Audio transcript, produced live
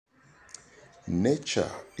Nature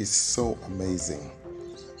is so amazing.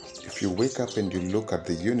 If you wake up and you look at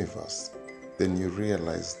the universe, then you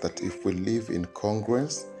realize that if we live in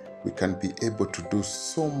congruence, we can be able to do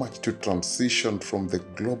so much to transition from the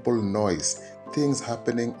global noise, things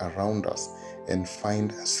happening around us, and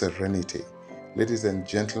find serenity. Ladies and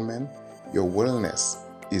gentlemen, your wellness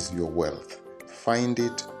is your wealth. Find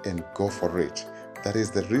it and go for it. That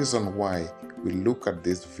is the reason why we look at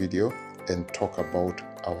this video and talk about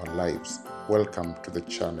our lives. Welcome to the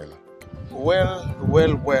channel. Well.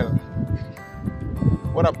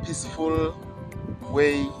 What a peaceful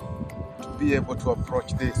way to be able to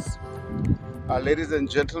approach this. Ladies and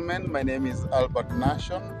gentlemen, my name is Albert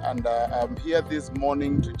Nation, and I'm here this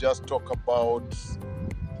morning to just talk about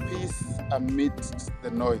peace amidst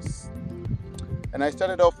the noise. And I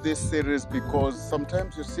started off this series because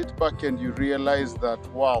sometimes you sit back and you realize that,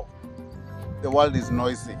 wow, the world is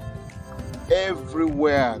noisy.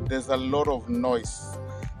 Everywhere there's a lot of noise.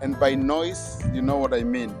 And by noise, you know what I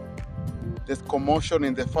mean. There's commotion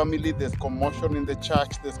in the family, there's commotion in the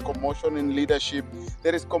church, there's commotion in leadership,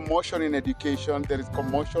 there is commotion in education, there is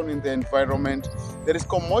commotion in the environment, there is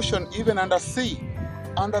commotion even under sea,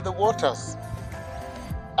 under the waters.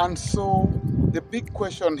 And so the big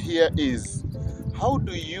question here is, how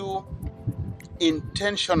do you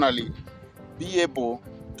intentionally be able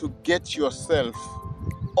to get yourself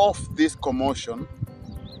off this commotion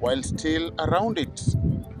while still around it?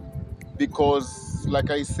 Because like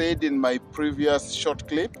I said in my previous short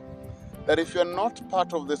clip, that if you're not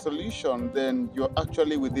part of the solution, then you're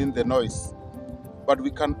actually within the noise. But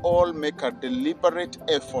we can all make a deliberate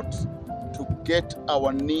effort to get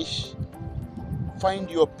our niche, find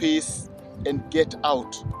your peace, and get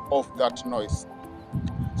out of that noise.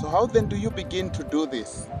 So how then do you begin to do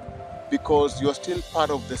this? Because you're still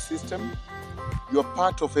part of the system, you're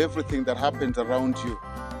part of everything that happens around you.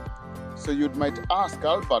 So you might ask,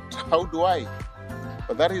 Albert, how do I?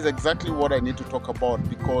 But that is exactly what I need to talk about,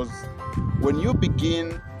 because when you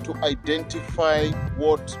begin to identify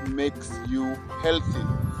what makes you healthy,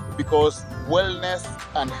 because wellness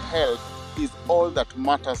and health is all that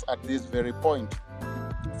matters at this very point.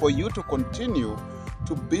 For you to continue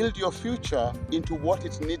to build your future into what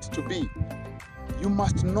it needs to be, you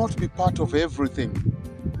must not be part of everything,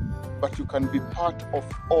 but you can be part of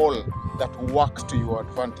all that works to your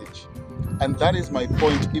advantage. And that is my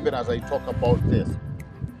point even as I talk about this.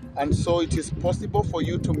 And so it is possible for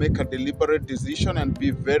you to make a deliberate decision and be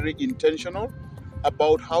very intentional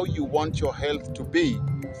about how you want your health to be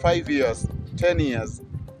 5 years, 10 years,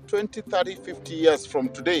 20, 30, 50 years from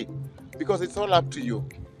today, because it's all up to you.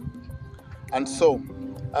 And so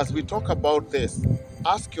as we talk about this,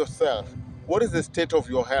 ask yourself, what is the state of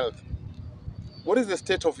your health? What is the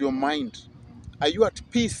state of your mind? Are you at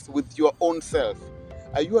peace with your own self?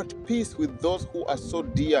 Are you at peace with those who are so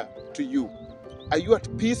dear to you? Are you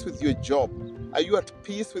at peace with your job? Are you at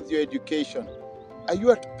peace with your education? Are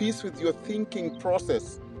you at peace with your thinking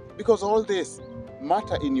process? Because all this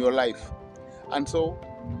matter in your life. And so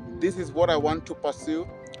this is what I want to pursue.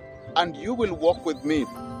 And you will walk with me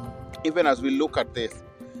even as we look at this,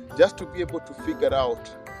 just to be able to figure out,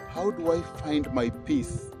 how do I find my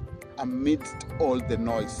peace amidst all the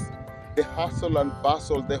noise? The hustle and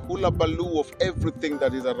bustle, the hoola baloo of everything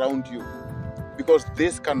that is around you, because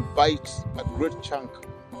this can bite a great chunk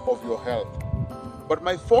of your health. But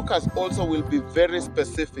my focus also will be very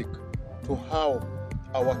specific to how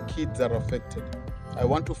our kids are affected. I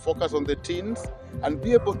want to focus on the teens and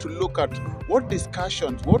be able to look at what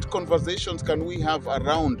discussions, what conversations can we have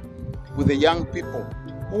around with the young people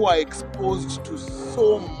who are exposed to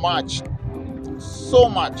so much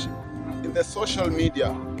in the social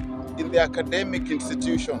media, in the academic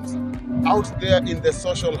institutions, out there in the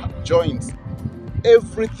social joints.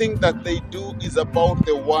 Everything that they do is about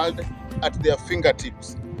the world at their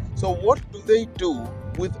fingertips. So what do they do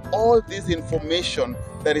with all this information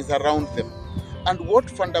that is around them? And what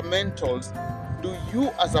fundamentals do you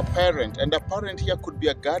as a parent, and a parent here could be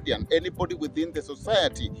a guardian, anybody within the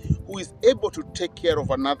society who is able to take care of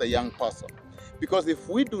another young person? Because if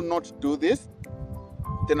we do not do this,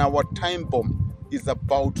 then our time bomb is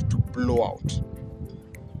about to blow out.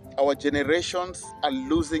 Our generations are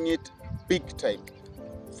losing it big time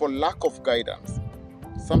for lack of guidance.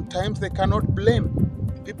 Sometimes they cannot blame.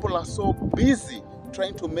 People are so busy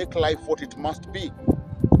trying to make life what it must be.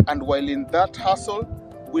 And while in that hustle,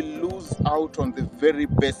 we lose out on the very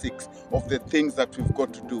basics of the things that we've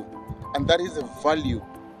got to do. And that is the value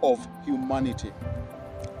of humanity.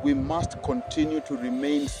 We must continue to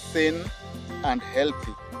remain sane and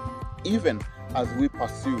healthy, even as we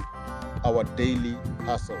pursue our daily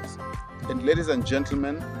hustles. And ladies and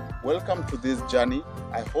gentlemen, Welcome to this journey.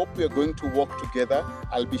 I hope we are going to walk together.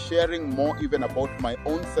 I'll be sharing more even about my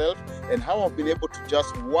own self and how I've been able to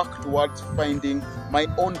just work towards finding my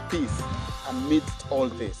own peace amidst all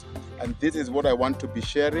this. And this is what I want to be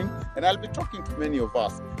sharing, and I'll be talking to many of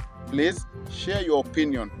us. Please share your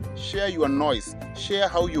opinion, share your noise, share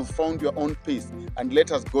how you found your own peace, and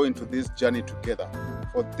let us go into this journey together.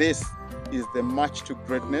 For this is the March to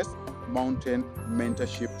Greatness Mountain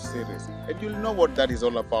Mentorship Series. And you'll know what that is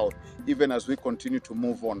all about, even as we continue to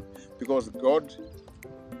move on. Because God,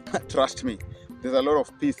 trust me, there's a lot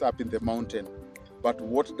of peace up in the mountain. But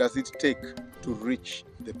what does it take to reach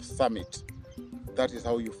the summit? That is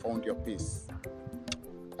how you found your peace.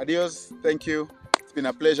 Adios. Thank you. It's been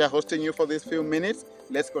a pleasure hosting you for these few minutes.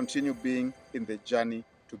 Let's continue being in the journey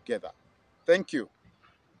together. Thank you.